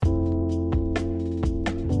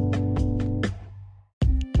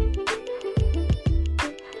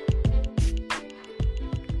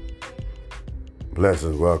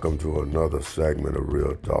Blessings, welcome to another segment of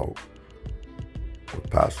Real Talk with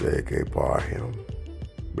Pastor A.K. Parham,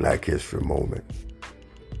 Black History Moment.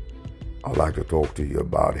 I'd like to talk to you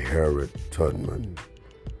about Harriet Tubman,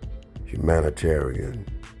 humanitarian,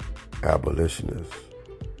 abolitionist,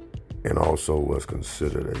 and also was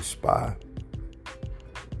considered a spy.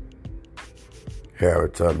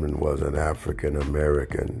 Harriet Tubman was an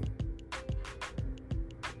African-American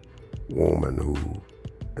woman who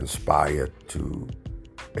inspired to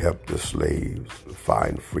help the slaves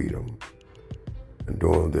find freedom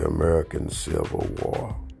during the American Civil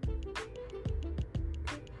War.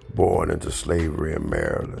 Born into slavery in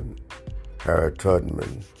Maryland, Harriet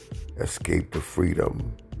Tubman escaped to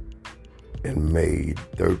freedom and made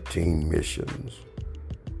 13 missions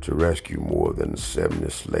to rescue more than 70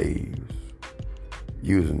 slaves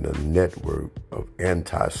using the network of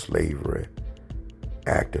anti-slavery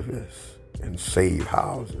activists and safe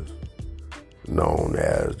houses known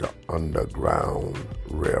as the Underground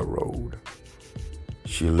Railroad.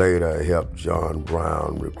 She later helped John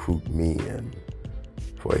Brown recruit men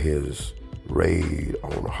for his raid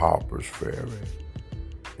on Harper's Ferry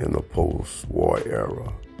in the post-war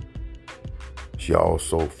era. She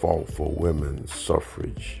also fought for women's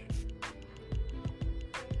suffrage.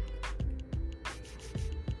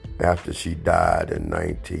 After she died in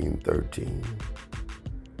 1913,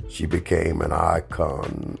 she became an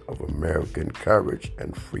icon of American courage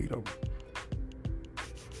and freedom.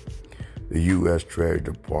 The US Treasury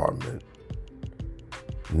Department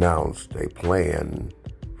announced a plan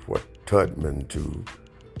for Tubman to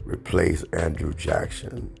replace Andrew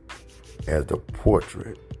Jackson as the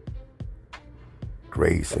portrait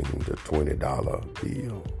gracing the $20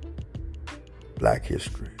 bill. Black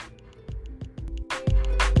History.